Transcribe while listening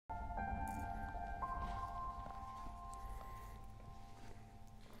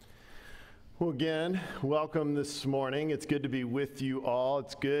Well, again, welcome this morning. It's good to be with you all.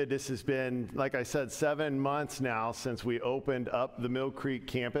 It's good. This has been, like I said, 7 months now since we opened up the Mill Creek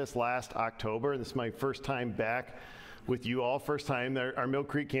campus last October. This is my first time back with you all. First time our Mill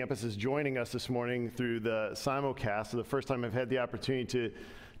Creek campus is joining us this morning through the Simulcast. So the first time I've had the opportunity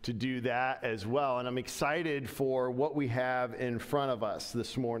to do that as well. And I'm excited for what we have in front of us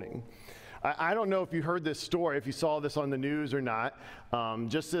this morning. I don't know if you heard this story, if you saw this on the news or not.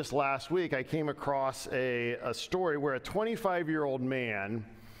 Just this last week, I came across a story where a 25-year-old man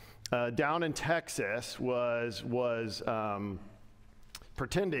down in Texas was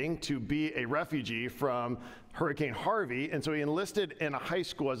pretending to be a refugee from Hurricane Harvey, and so he enlisted in a high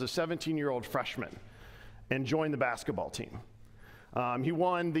school as a 17-year-old freshman and joined the basketball team. He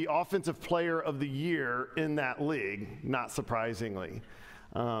won the Offensive Player of the Year in that league, not surprisingly.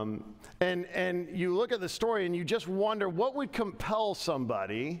 And you look at the story and you just wonder what would compel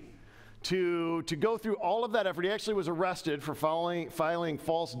somebody to go through all of that effort. He actually was arrested for filing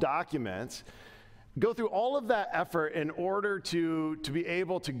false documents, go through all of that effort in order to be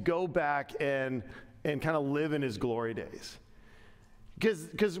able to go back and kind of live in his glory days.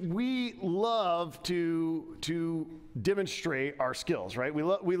 Because we love to demonstrate our skills, right?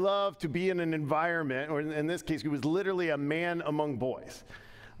 We love to be in an environment, or in this case, he was literally a man among boys,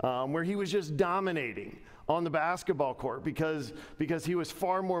 where he was just dominating on the basketball court because he was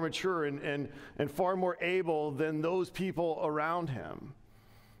far more mature and far more able than those people around him.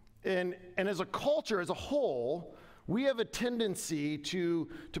 And as a culture, as a whole, we have a tendency to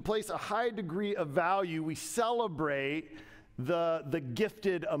place a high degree of value. We celebrate the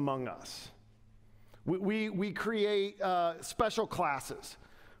gifted among us. We create special classes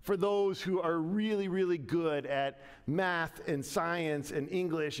for those who are really, really good at math and science and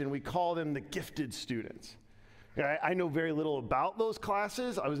English, and we call them the gifted students. I know very little about those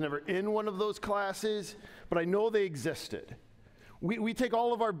classes. I was never in one of those classes, but I know they existed. We take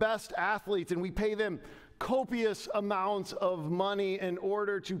all of our best athletes and we pay them copious amounts of money in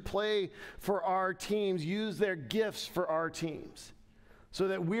order to play for our teams, use their gifts for our teams, so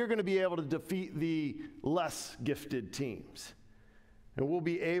that we're going to be able to defeat the less gifted teams. And we'll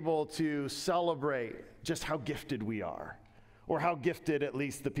be able to celebrate just how gifted we are, or how gifted at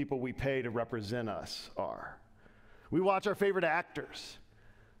least the people we pay to represent us are. We watch our favorite actors,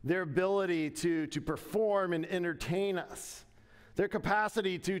 their ability to perform and entertain us, their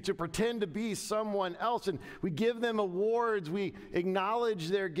capacity to pretend to be someone else, and we give them awards, we acknowledge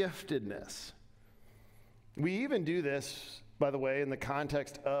their giftedness. We even do this, by the way, in the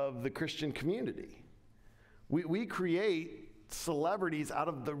context of the Christian community. We create celebrities out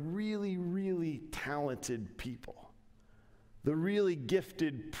of the really, really talented people, the really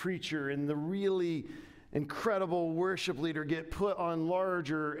gifted preacher and the really incredible worship leader get put on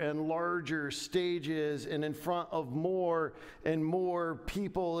larger and larger stages and in front of more and more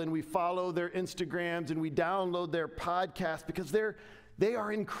people, and we follow their Instagrams and we download their podcasts because they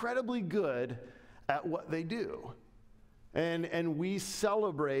are incredibly good at what they do. And we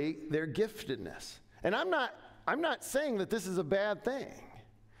celebrate their giftedness. And I'm not saying that this is a bad thing.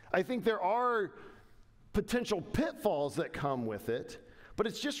 I think there are potential pitfalls that come with it, but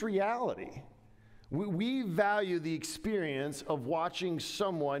it's just reality. We value the experience of watching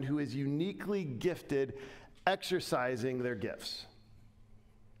someone who is uniquely gifted exercising their gifts.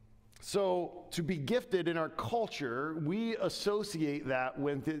 So to be gifted in our culture, we associate that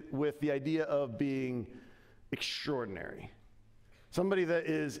with the idea of being extraordinary. Somebody that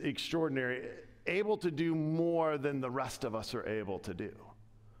is extraordinary, able to do more than the rest of us are able to do.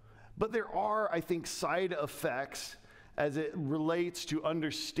 But there are, I think, side effects as it relates to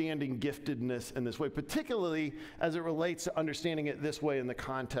understanding giftedness in this way, particularly as it relates to understanding it this way in the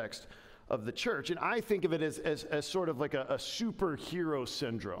context of the church. And I think of it as sort of like a superhero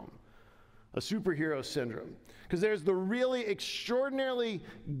syndrome. A superhero syndrome. Because there's the really extraordinarily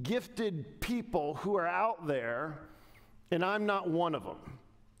gifted people who are out there, and I'm not one of them.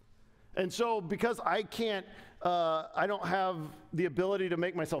 And so because I don't have the ability to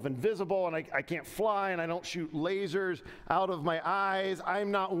make myself invisible, and I can't fly, and I don't shoot lasers out of my eyes,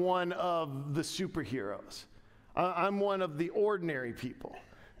 I'm not one of the superheroes. I'm one of the ordinary people.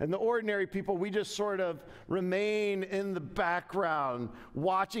 And the ordinary people, we just sort of remain in the background,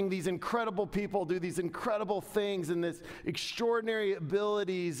 watching these incredible people do these incredible things and this extraordinary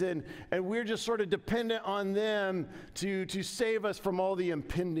abilities, and we're just sort of dependent on them to save us from all the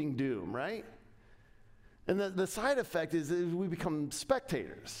impending doom, right? And the side effect is we become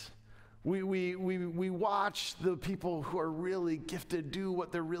spectators. We watch the people who are really gifted do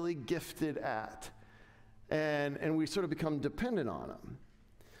what they're really gifted at, and we sort of become dependent on them.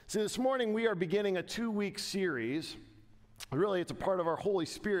 So this morning we are beginning a 2-week series. Really, it's a part of our Holy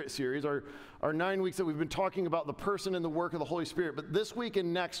Spirit series, our 9 weeks that we've been talking about the person and the work of the Holy Spirit. But this week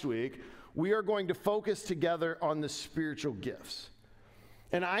and next week, we are going to focus together on the spiritual gifts.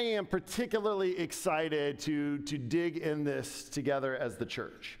 And I am particularly excited to dig in this together as the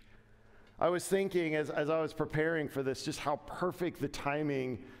church. I was thinking as I was preparing for this, just how perfect the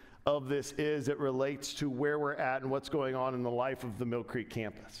timing of this is. It relates to where we're at and what's going on in the life of the Mill Creek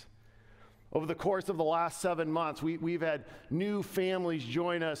campus. Over the course of the last 7 months, we've had new families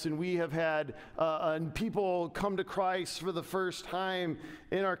join us, and we have had people come to Christ for the first time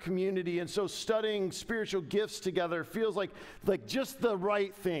in our community. And so studying spiritual gifts together feels like just the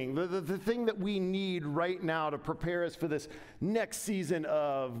right thing, the thing that we need right now to prepare us for this next season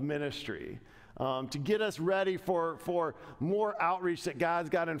of ministry, to get us ready for more outreach that God's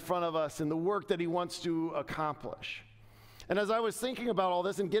got in front of us and the work that he wants to accomplish. And as I was thinking about all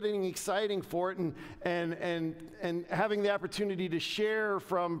this and getting exciting for it and having the opportunity to share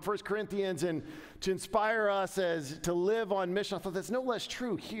from 1 Corinthians and to inspire us as to live on mission, I thought that's no less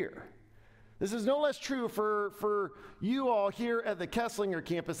true here. This is no less true for you all here at the Kesslinger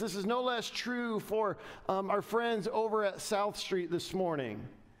campus. This is no less true for our friends over at South Street this morning.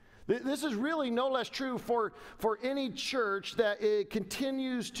 This is really no less true for any church that it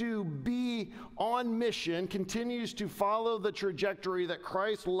continues to be on mission, continues to follow the trajectory that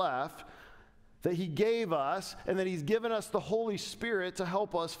Christ left, that he gave us, and that he's given us the Holy Spirit to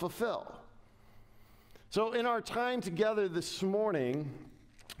help us fulfill. So in our time together this morning,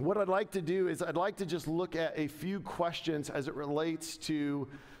 what I'd like to do is I'd like to just look at a few questions as it relates to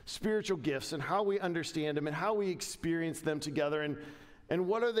spiritual gifts and how we understand them and how we experience them together and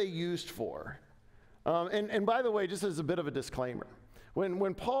what are they used for? And by the way, just as a bit of a disclaimer,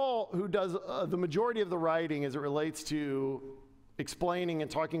 when Paul, who does the majority of the writing as it relates to explaining and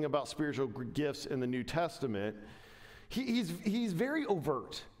talking about spiritual gifts in the New Testament, he's very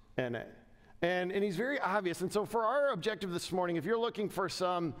overt in it. And he's very obvious. And so for our objective this morning, if you're looking for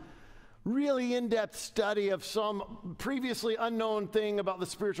some really in-depth study of some previously unknown thing about the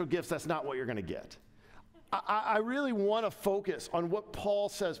spiritual gifts, that's not what you're going to get. I really want to focus on what Paul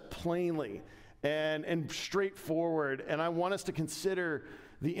says plainly and straightforward, and I want us to consider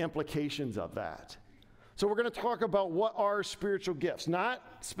the implications of that. So we're going to talk about what are spiritual gifts, not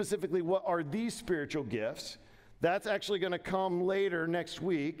specifically what are these spiritual gifts. That's actually going to come later next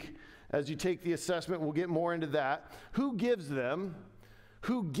week. As you take the assessment, we'll get more into that. Who gives them?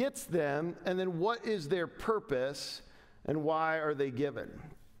 Who gets them? And then what is their purpose and why are they given?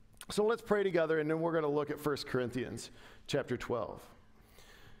 So let's pray together, and then we're going to look at 1 Corinthians chapter 12.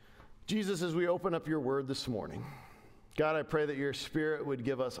 Jesus, as we open up your word this morning, God, I pray that your Spirit would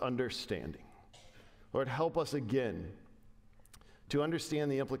give us understanding. Lord, help us again to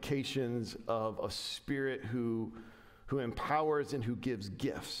understand the implications of a Spirit who empowers and who gives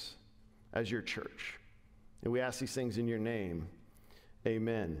gifts as your church. And we ask these things in your name.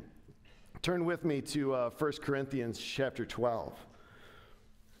 Amen. Turn with me to 1 Corinthians chapter 12.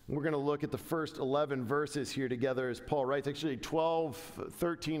 We're going to look at the first 11 verses here together as Paul writes. Actually, 12,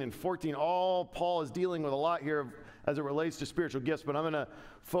 13, and 14. All Paul is dealing with a lot here as it relates to spiritual gifts, but I'm going to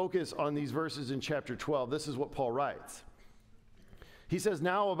focus on these verses in chapter 12. This is what Paul writes. He says,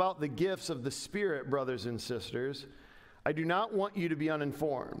 "Now about the gifts of the Spirit, brothers and sisters, I do not want you to be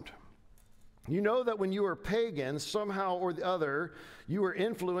uninformed. You know that when you were pagans, somehow or the other, you were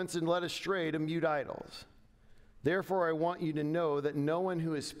influenced and led astray to mute idols. Therefore, I want you to know that no one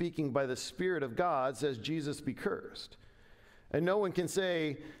who is speaking by the Spirit of God says Jesus be cursed. And no one can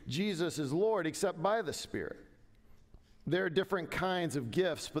say Jesus is Lord except by the Spirit. There are different kinds of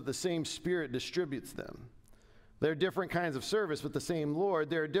gifts, but the same Spirit distributes them. There are different kinds of service, but the same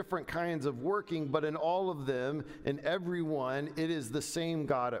Lord. There are different kinds of working, but in all of them, in every one, it is the same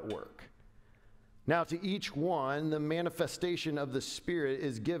God at work. Now to each one, the manifestation of the Spirit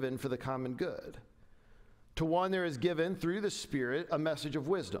is given for the common good. To one there is given through the Spirit a message of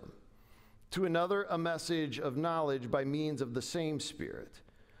wisdom. To another a message of knowledge by means of the same Spirit.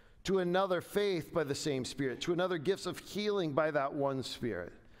 To another faith by the same Spirit. To another gifts of healing by that one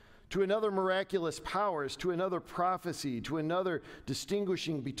Spirit. To another miraculous powers. To another prophecy. To another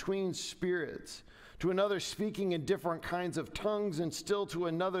distinguishing between spirits. To another speaking in different kinds of tongues. And still to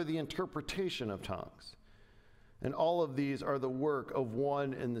another the interpretation of tongues. And all of these are the work of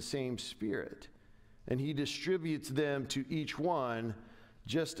one and the same Spirit. And he distributes them to each one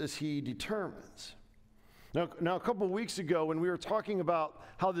just as he determines." Now, a couple of weeks ago when we were talking about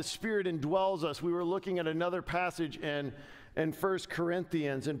how the Spirit indwells us, we were looking at another passage, and in 1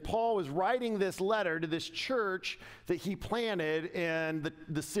 Corinthians. And Paul was writing this letter to this church that he planted in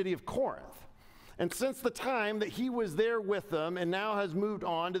the city of Corinth. And since the time that he was there with them and now has moved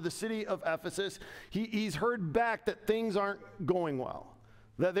on to the city of Ephesus, he's heard back that things aren't going well,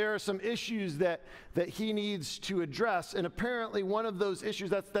 that there are some issues that he needs to address. And apparently one of those issues,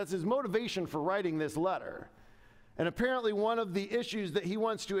 that's his motivation for writing this letter. And apparently one of the issues that he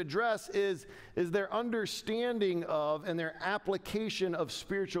wants to address is their understanding of and their application of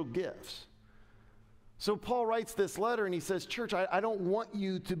spiritual gifts. So Paul writes this letter and he says, church, I don't want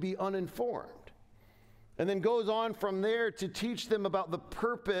you to be uninformed. And then goes on from there to teach them about the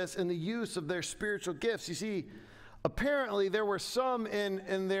purpose and the use of their spiritual gifts. You see, apparently there were some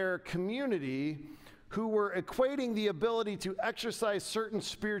in their community who were equating the ability to exercise certain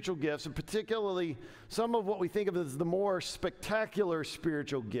spiritual gifts, and particularly some of what we think of as the more spectacular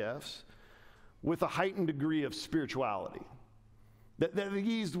spiritual gifts, with a heightened degree of spirituality. That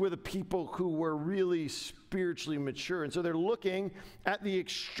these were the people who were really spiritually mature. And so they're looking at the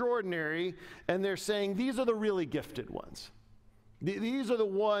extraordinary and they're saying, these are the really gifted ones. These are the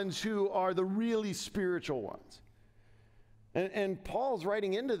ones who are the really spiritual ones. And Paul's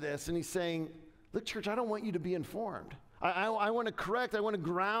writing into this and he's saying, look, church, I don't want you to be informed. I want to correct, I want to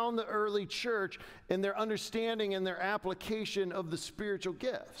ground the early church in their understanding and their application of the spiritual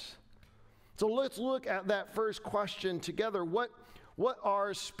gifts. So let's look at that first question together. What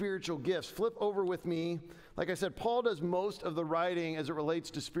are spiritual gifts? Flip over with me. Like I said, Paul does most of the writing as it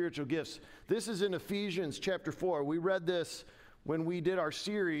relates to spiritual gifts. This is in Ephesians chapter 4. We read this when we did our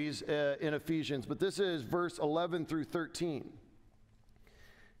series in Ephesians, but this is verse 11 through 13.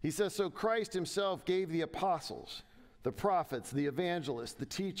 He says, so Christ himself gave the apostles, the prophets, the evangelists, the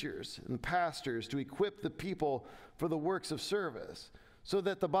teachers, and the pastors to equip the people for the works of service, so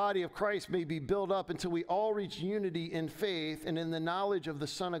that the body of Christ may be built up until we all reach unity in faith and in the knowledge of the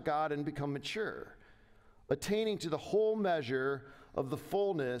Son of God and become mature, attaining to the whole measure of the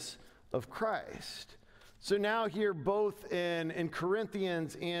fullness of Christ. So now here, both in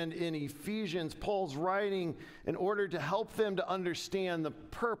Corinthians and in Ephesians, Paul's writing in order to help them to understand the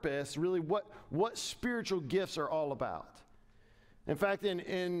purpose, really what spiritual gifts are all about. In fact,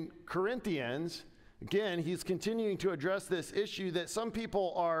 in Corinthians, again, he's continuing to address this issue that some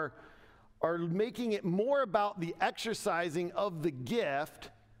people are making it more about the exercising of the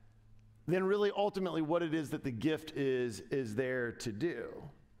gift than really ultimately what it is that the gift is there to do,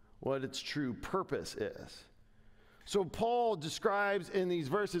 what its true purpose is. So Paul describes in these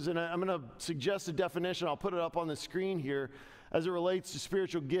verses, and I'm going to suggest a definition, I'll put it up on the screen here, as it relates to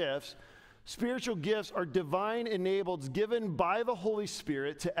spiritual gifts. Spiritual gifts are divine enableds given by the Holy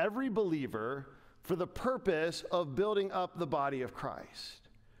Spirit to every believer for the purpose of building up the body of Christ.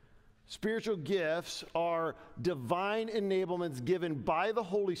 Spiritual gifts are divine enablements given by the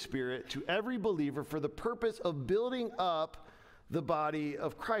Holy Spirit to every believer for the purpose of building up the body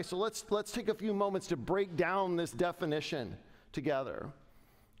of Christ. So let's take a few moments to break down this definition together.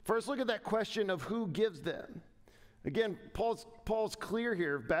 First, look at that question of who gives them. Again, Paul's clear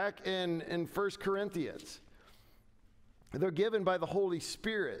here back in 1 Corinthians. They're given by the Holy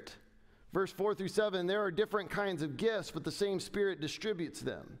Spirit. Verse 4 through 7, there are different kinds of gifts, but the same Spirit distributes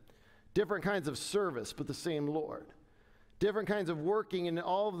them. Different kinds of service, but the same Lord. Different kinds of working, and in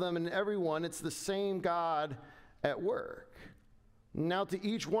all of them and everyone, it's the same God at work. Now to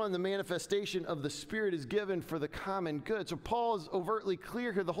each one, the manifestation of the Spirit is given for the common good. So Paul is overtly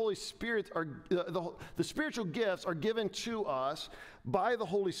clear here. The Holy Spirit the spiritual gifts are given to us by the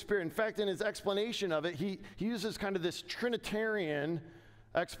Holy Spirit. In fact, in his explanation of it, he uses kind of this Trinitarian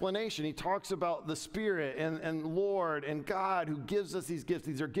explanation. He talks about the Spirit and Lord and God who gives us these gifts.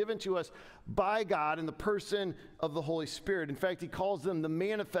 These are given to us by God in the person of the Holy Spirit. In fact, he calls them the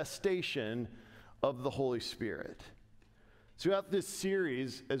manifestation of the Holy Spirit. Throughout this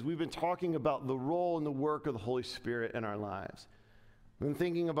series, as we've been talking about the role and the work of the Holy Spirit in our lives, we've been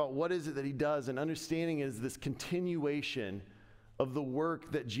thinking about what is it that he does, and understanding it is this continuation of the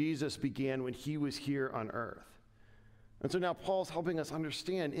work that Jesus began when he was here on earth. And so now Paul's helping us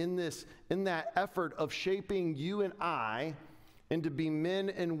understand in that effort of shaping you and I into be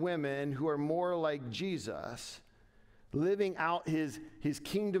men and women who are more like Jesus, living out his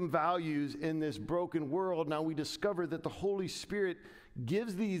kingdom values in this broken world. Now we discover that the Holy Spirit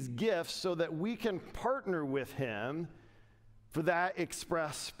gives these gifts so that we can partner with him for that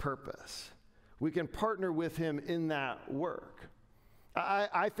express purpose. We can partner with him in that work.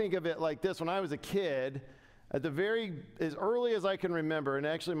 I think of it like this. When I was a kid, as early as I can remember, and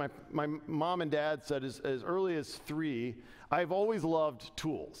actually my mom and dad said as early as 3, I've always loved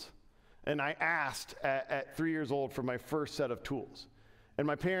tools. And I asked at 3 years old for my first set of tools. And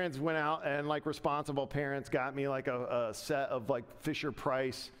my parents went out and, like responsible parents, got me like a set of like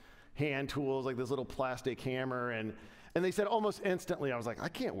Fisher-Price hand tools, like this little plastic hammer. And they said almost instantly, I was like, I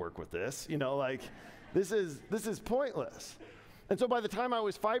can't work with this. You know, like this is pointless. And so by the time I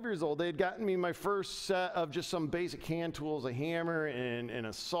was 5 years old, they had gotten me my first set of just some basic hand tools, a hammer and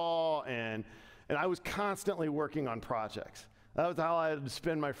a saw, and I was constantly working on projects. That was how I had to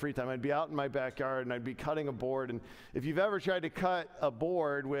spend my free time. I'd be out in my backyard and I'd be cutting a board. And if you've ever tried to cut a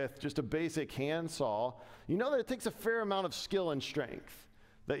board with just a basic hand saw, you know that it takes a fair amount of skill and strength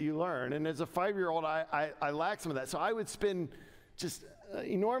that you learn. And as a 5-year-old, I lacked some of that. So I would spend just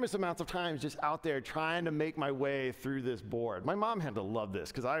enormous amounts of time just out there trying to make my way through this board. My mom had to love this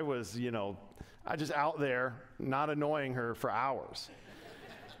because I was, I just out there not annoying her for hours.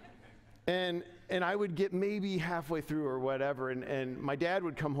 And I would get maybe halfway through or whatever, and my dad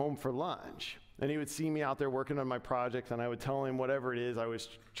would come home for lunch, and he would see me out there working on my projects, and I would tell him whatever it is I was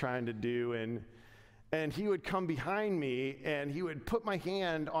trying to do, and he would come behind me, and he would put my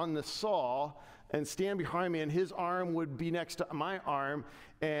hand on the saw and stand behind me, and his arm would be next to my arm,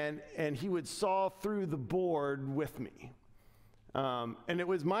 and he would saw through the board with me. And it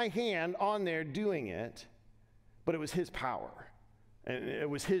was my hand on there doing it, but it was his power. And it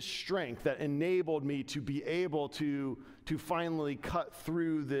was his strength that enabled me to be able to finally cut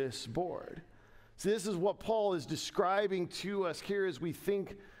through this board. So this is what Paul is describing to us here as we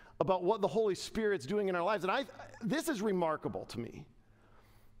think about what the Holy Spirit's doing in our lives. And this is remarkable to me,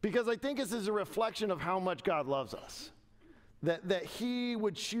 because I think this is a reflection of how much God loves us, that he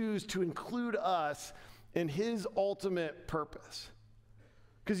would choose to include us in his ultimate purpose.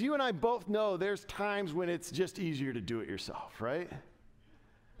 Because you and I both know there's times when it's just easier to do it yourself, right?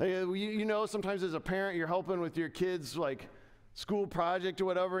 You know, sometimes as a parent, you're helping with your kids' like school project or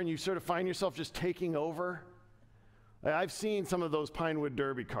whatever, and you sort of find yourself just taking over. I've seen some of those Pinewood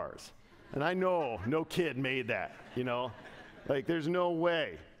Derby cars, and I know no kid made that, like there's no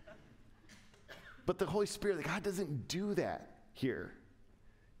way. But the Holy Spirit, God doesn't do that here.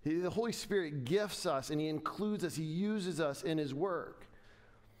 The Holy Spirit gifts us, and he includes us, he uses us in his work.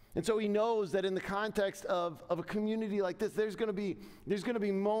 And so he knows that in the context of a community like this, there's going to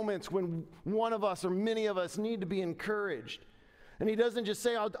be moments when one of us or many of us need to be encouraged. And he doesn't just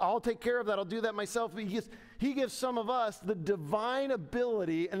say, I'll take care of that, I'll do that myself. But he gives some of us the divine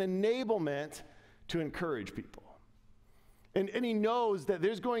ability and enablement to encourage people. And he knows that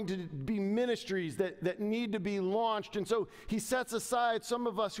there's going to be ministries that need to be launched. And so he sets aside some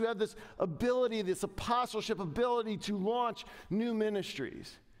of us who have this ability, this apostleship ability to launch new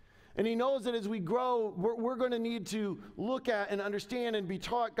ministries. And he knows that as we grow, we're going to need to look at and understand and be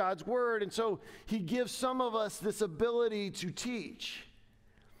taught God's word. And so he gives some of us this ability to teach.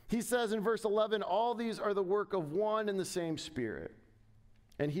 He says in verse 11, all these are the work of one and the same Spirit,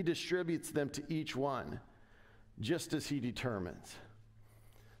 and he distributes them to each one, just as he determines.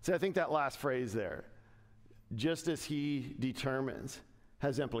 See, I think that last phrase there, just as he determines,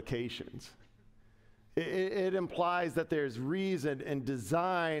 has implications. It implies that there's reason and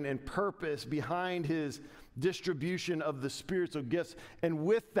design and purpose behind his distribution of the spiritual gifts. And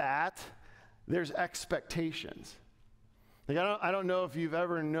with that, there's expectations. Like I don't know if you've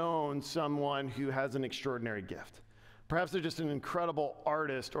ever known someone who has an extraordinary gift. Perhaps they're just an incredible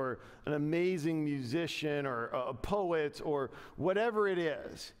artist or an amazing musician or a poet or whatever it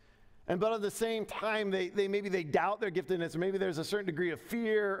is. But at the same time, maybe they doubt their giftedness, or maybe there's a certain degree of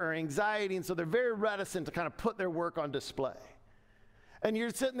fear or anxiety, and so they're very reticent to kind of put their work on display. And you're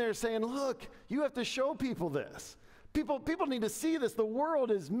sitting there saying, look, you have to show people this. People need to see this. The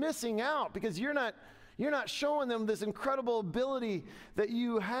world is missing out because you're not showing them this incredible ability that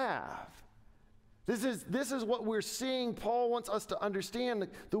you have. This is what we're seeing. Paul wants us to understand.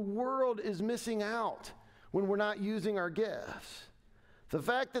 The world is missing out when we're not using our gifts. The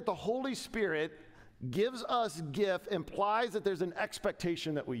fact that the Holy Spirit gives us gift implies that there's an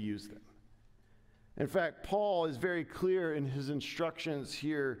expectation that we use them. In fact, Paul is very clear in his instructions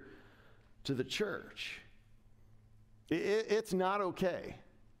here to the church. It's not okay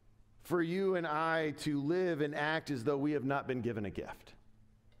for you and I to live and act as though we have not been given a gift.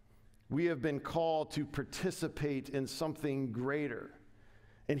 We have been called to participate in something greater.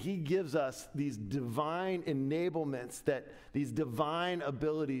 And he gives us these divine enablements, these divine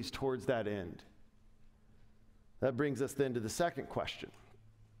abilities towards that end. That brings us then to the second question.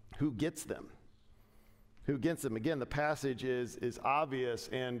 Who gets them? Who gets them? Again, the passage is obvious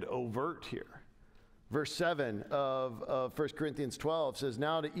and overt here. Verse 7 of 1 Corinthians 12 says,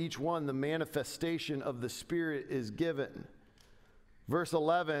 now to each one the manifestation of the Spirit is given. Verse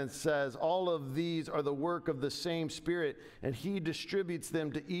 11 says, all of these are the work of the same Spirit, and he distributes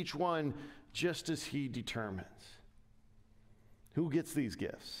them to each one just as he determines. Who gets these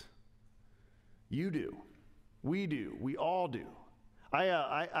gifts? You do. We do. We all do.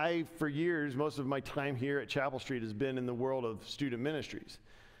 I for years, most of my time here at Chapel Street has been in the world of student ministries.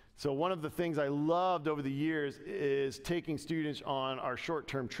 So one of the things I loved over the years is taking students on our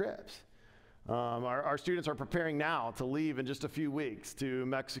short-term trips. Our students are preparing now to leave in just a few weeks to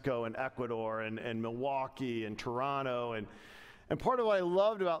Mexico and Ecuador and Milwaukee and Toronto. And part of what I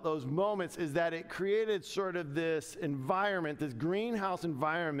loved about those moments is that it created sort of this environment, this greenhouse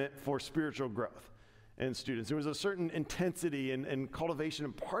environment for spiritual growth in students. There was a certain intensity and cultivation,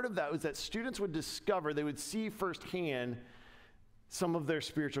 and part of that was that students would discover, they would see firsthand some of their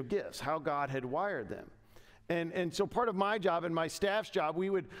spiritual gifts, how God had wired them. And so part of my job and my staff's job, we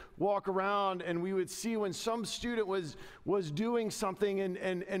would walk around and we would see when some student was doing something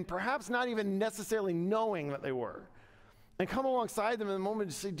and perhaps not even necessarily knowing that they were. And come alongside them in the moment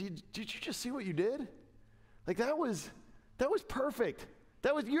and say, did you just see what you did? Like that was perfect.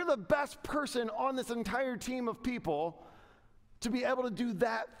 You're the best person on this entire team of people to be able to do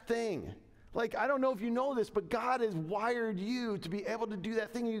that thing. Like, I don't know if you know this, but God has wired you to be able to do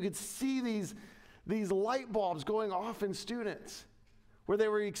that thing. You could see these light bulbs going off in students where they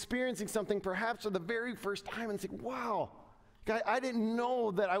were experiencing something perhaps for the very first time and think, wow, I didn't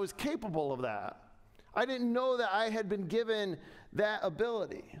know that I was capable of that. I didn't know that I had been given that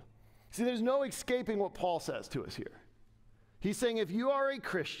ability. See, there's no escaping what Paul says to us here. He's saying if you are a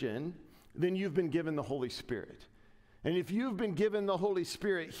Christian, then you've been given the Holy Spirit. And if you've been given the Holy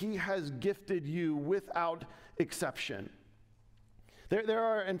Spirit, he has gifted you without exception. There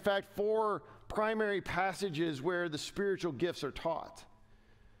are, in fact, 4 primary passages where the spiritual gifts are taught.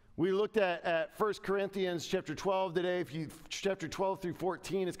 We looked at 1 Corinthians chapter 12 today. Chapter 12 through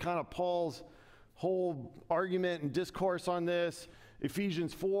 14 is kind of Paul's whole argument and discourse on this.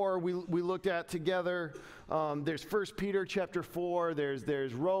 Ephesians 4 we looked at together. There's 1 Peter chapter 4.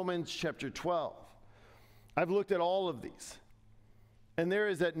 There's Romans chapter 12. I've looked at all of these. And there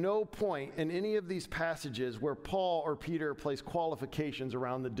is at no point in any of these passages where Paul or Peter place qualifications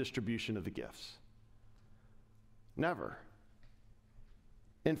around the distribution of the gifts. Never.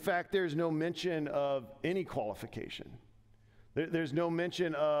 In fact, there's no mention of any qualification. There's no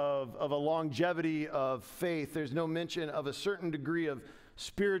mention of a longevity of faith. There's no mention of a certain degree of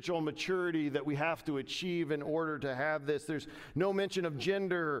spiritual maturity that we have to achieve in order to have this. There's no mention of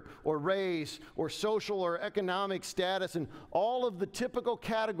gender or race or social or economic status and all of the typical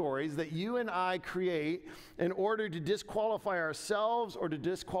categories that you and I create in order to disqualify ourselves or to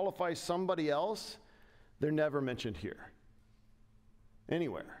disqualify somebody else. They're never mentioned here.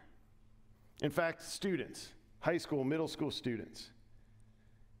 Anywhere. In fact, students, high school, middle school students,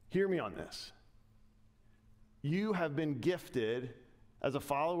 hear me on this. You have been gifted as a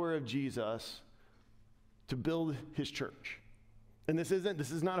follower of Jesus to build his church. And this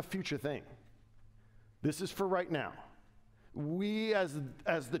is not a future thing. This is for right now. We as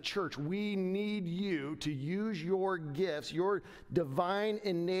the church, we need you to use your gifts, your divine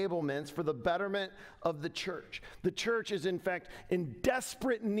enablements for the betterment of the church. The church is in fact in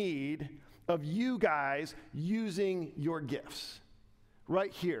desperate need of you guys using your gifts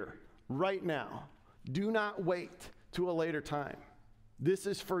right here, right now. Do not wait to a later time. This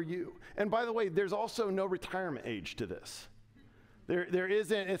is for you. And by the way, there's also no retirement age to this. There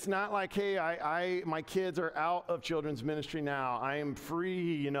isn't, it's not like, hey, my kids are out of children's ministry now. I am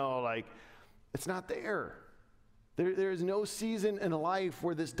free, like, it's not there. There is no season in life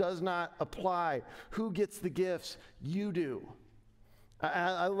where this does not apply. Who gets the gifts? You do.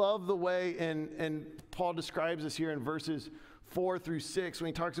 I love the way, and Paul describes this here in verses 4 through 6, when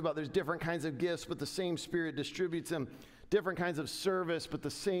he talks about there's different kinds of gifts, but the same Spirit distributes them. Different kinds of service, but the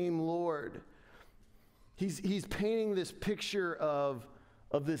same Lord. He's painting this picture of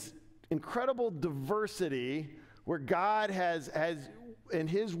this incredible diversity where God has in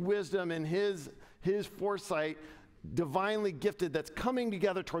his wisdom and his foresight divinely gifted that's coming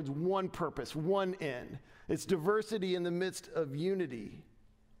together towards one purpose, one end. It's diversity in the midst of unity.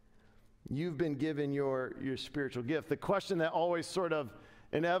 You've been given your spiritual gift. The question that always sort of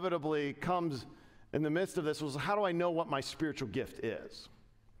inevitably comes in the midst of this was, how do I know what my spiritual gift is?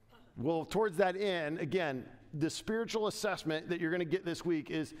 Well, towards that end, again, the spiritual assessment that you're going to get this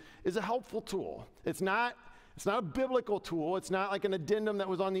week is a helpful tool. It's not a biblical tool. It's not like an addendum that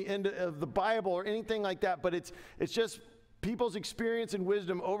was on the end of the Bible or anything like that, but it's just people's experience and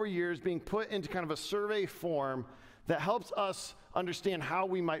wisdom over years being put into kind of a survey form that helps us understand how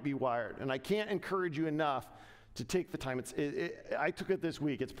we might be wired. And I can't encourage you enough to take the time. I took it this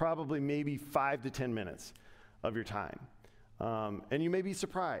week. It's probably maybe 5 to 10 minutes of your time. And you may be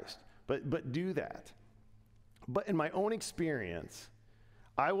surprised, but do that. But in my own experience,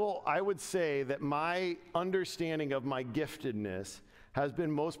 I would say that my understanding of my giftedness has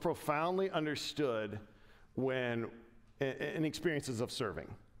been most profoundly understood when in experiences of serving.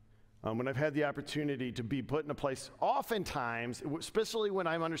 When I've had the opportunity to be put in a place, oftentimes, especially when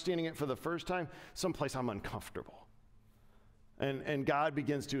I'm understanding it for the first time, someplace I'm uncomfortable. And God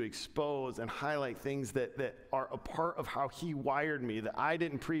begins to expose and highlight things that are a part of how he wired me that I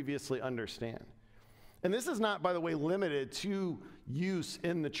didn't previously understand. And this is not, by the way, limited to use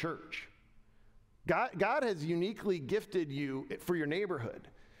in the church. God has uniquely gifted you for your neighborhood,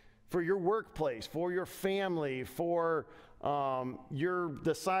 for your workplace, for your family, for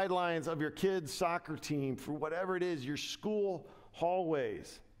the sidelines of your kids' soccer team, for whatever it is, your school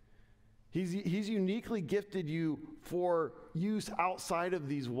hallways. He's uniquely gifted you for use outside of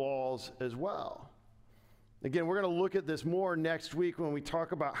these walls as well. Again, we're going to look at this more next week when we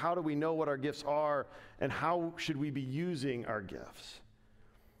talk about how do we know what our gifts are and how should we be using our gifts.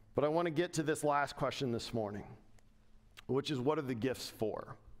 But I want to get to this last question this morning, which is, what are the gifts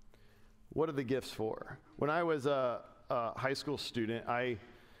for? What are the gifts for? When I was a high school student, I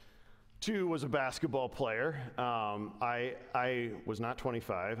too was a basketball player. I was not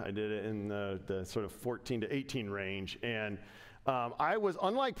 25. I did it in the sort of 14 to 18 range. And I was,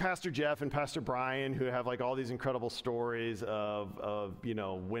 unlike Pastor Jeff and Pastor Brian, who have like all these incredible stories of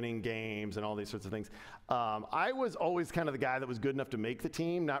winning games and all these sorts of things. I was always kind of the guy that was good enough to make the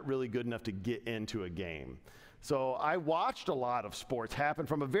team, not really good enough to get into a game. So I watched a lot of sports happen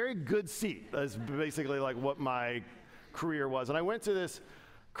from a very good seat. That's basically like what my career was. And I went to this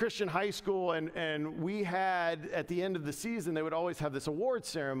Christian high school, and we had, at the end of the season, they would always have this award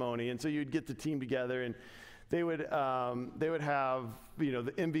ceremony. And so you'd get the team together, and they would have,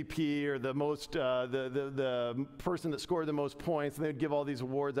 the MVP or the most, the person that scored the most points, and they would give all these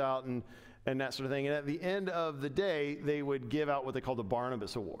awards out and that sort of thing. And at the end of the day, they would give out what they called the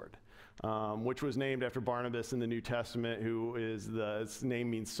Barnabas Award, which was named after Barnabas in the New Testament, who is his name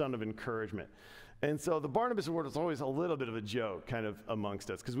means son of encouragement. And so the Barnabas Award was always a little bit of a joke kind of amongst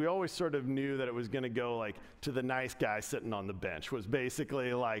us, because we always sort of knew that it was going to go like to the nice guy sitting on the bench, was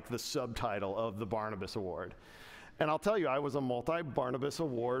basically like the subtitle of the Barnabas Award. And I'll tell you, I was a multi-Barnabas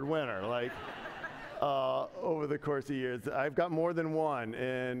Award winner. Like over the course of years, I've got more than one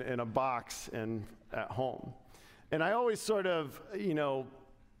in a box and at home. And I always sort of,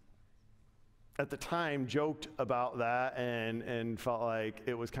 at the time joked about that and felt like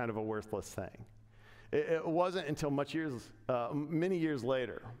it was kind of a worthless thing. It wasn't until many years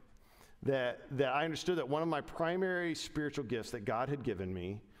later that I understood that one of my primary spiritual gifts that God had given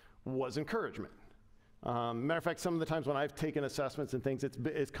me was encouragement. Matter of fact, some of the times when I've taken assessments and things,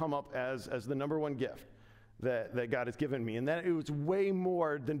 it's come up as the number one gift that God has given me. And that it was way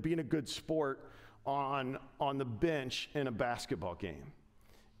more than being a good sport on the bench in a basketball game.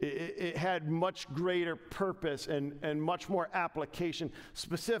 It had much greater purpose and much more application,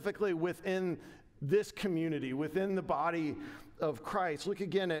 specifically within this community, within the body of Christ. Look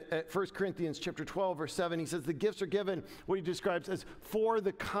again at 1 Corinthians chapter 12, verse 7. He says the gifts are given, what he describes as for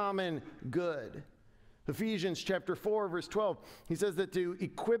the common good. Ephesians chapter 4, verse 12, he says that to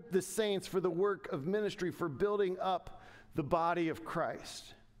equip the saints for the work of ministry, for building up the body of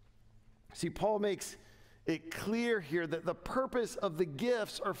Christ. See, Paul makes it clear here that the purpose of the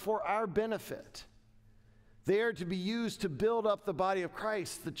gifts are for our benefit. They are to be used to build up the body of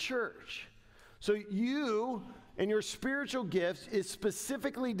Christ, the church. So you and your spiritual gifts is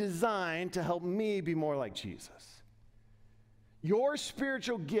specifically designed to help me be more like Jesus. Your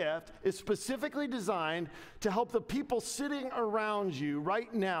spiritual gift is specifically designed to help the people sitting around you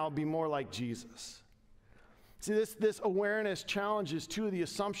right now be more like Jesus. See, this awareness challenges two of the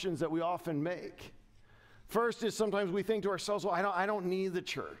assumptions that we often make. First is sometimes we think to ourselves, well, I don't need the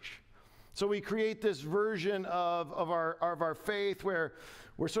church. So we create this version of our faith where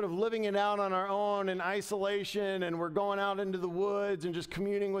we're sort of living it out on our own in isolation, and we're going out into the woods and just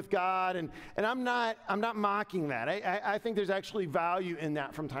communing with God. And I'm not mocking that. I think there's actually value in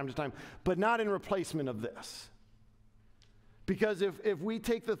that from time to time, but not in replacement of this. Because if we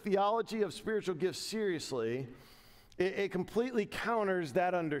take the theology of spiritual gifts seriously, it completely counters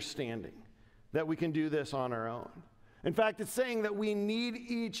that understanding that we can do this on our own. In fact, it's saying that we need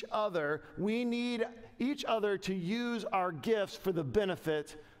each other. We need each other to use our gifts for the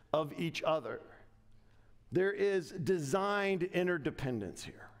benefit of each other. There is designed interdependence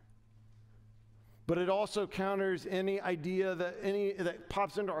here. But it also counters any idea that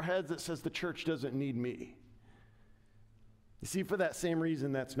pops into our heads that says the church doesn't need me. You see, for that same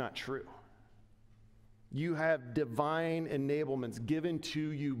reason, that's not true. You have divine enablements given to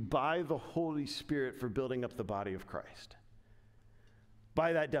you by the Holy Spirit for building up the body of Christ.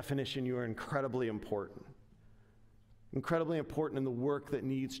 By that definition, you are incredibly important. Incredibly important in the work that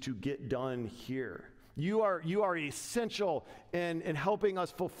needs to get done here. You are essential in helping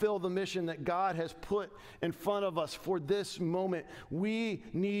us fulfill the mission that God has put in front of us for this moment. We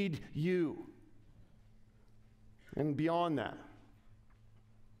need you. And beyond that,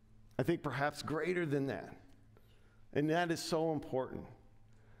 I think perhaps greater than that, and that is so important,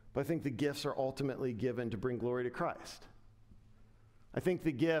 but I think the gifts are ultimately given to bring glory to Christ. I think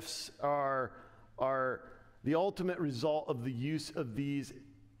the gifts are the ultimate result of the use of these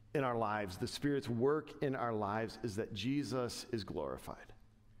in our lives. The Spirit's work in our lives is that Jesus is glorified.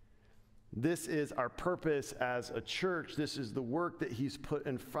 This is our purpose as a church. This is the work that he's put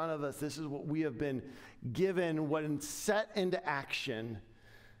in front of us. This is what we have been given. When set into action,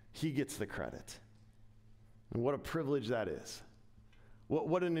 he gets the credit. And what a privilege that is.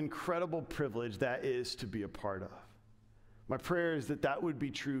 What an incredible privilege that is to be a part of. My prayer is that that would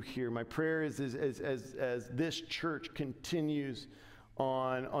be true here. My prayer is as this church continues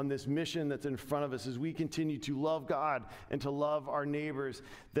on this mission that's in front of us, as we continue to love God and to love our neighbors,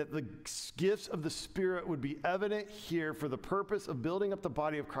 that the gifts of the Spirit would be evident here for the purpose of building up the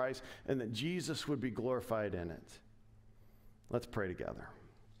body of Christ, and that Jesus would be glorified in it. Let's pray together.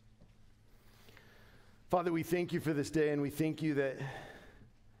 Father, we thank you for this day, and we thank you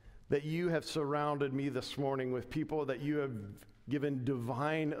that you have surrounded me this morning with people that you have given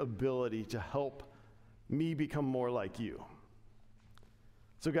divine ability to help me become more like you.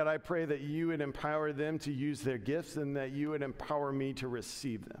 So God, I pray that you would empower them to use their gifts, and that you would empower me to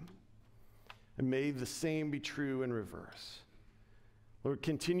receive them. And may the same be true in reverse. Lord,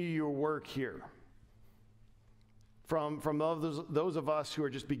 continue your work here. From those of us who are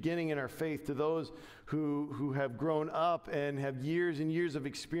just beginning in our faith to those who have grown up and have years and years of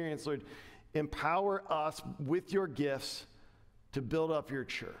experience, Lord, empower us with your gifts to build up your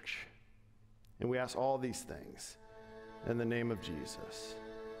church. And we ask all these things in the name of Jesus.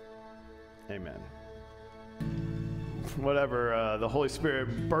 Amen. Whatever the Holy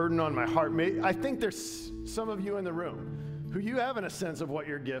Spirit burden on my heart. I think there's some of you in the room who you have a sense of what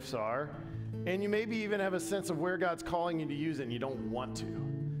your gifts are, and you maybe even have a sense of where God's calling you to use it, and you don't want to,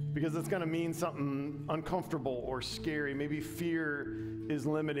 because it's going to mean something uncomfortable or scary. Maybe fear is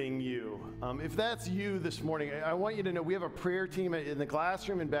limiting you. If that's you this morning, I want you to know we have a prayer team in the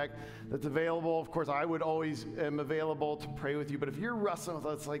classroom and back that's available. Of course, I would always am available to pray with you. But if you're wrestling with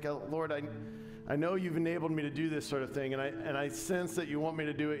us, like, Lord, I know you've enabled me to do this sort of thing, and I sense that you want me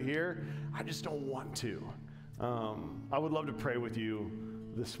to do it here. I just don't want to. I would love to pray with you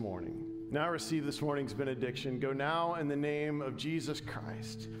this morning. Now receive this morning's benediction. Go now in the name of Jesus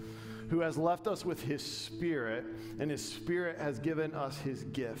Christ, who has left us with his Spirit, and his Spirit has given us his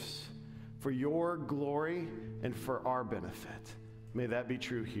gifts for your glory and for our benefit. May that be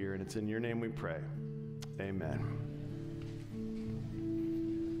true here, and it's in your name we pray. Amen.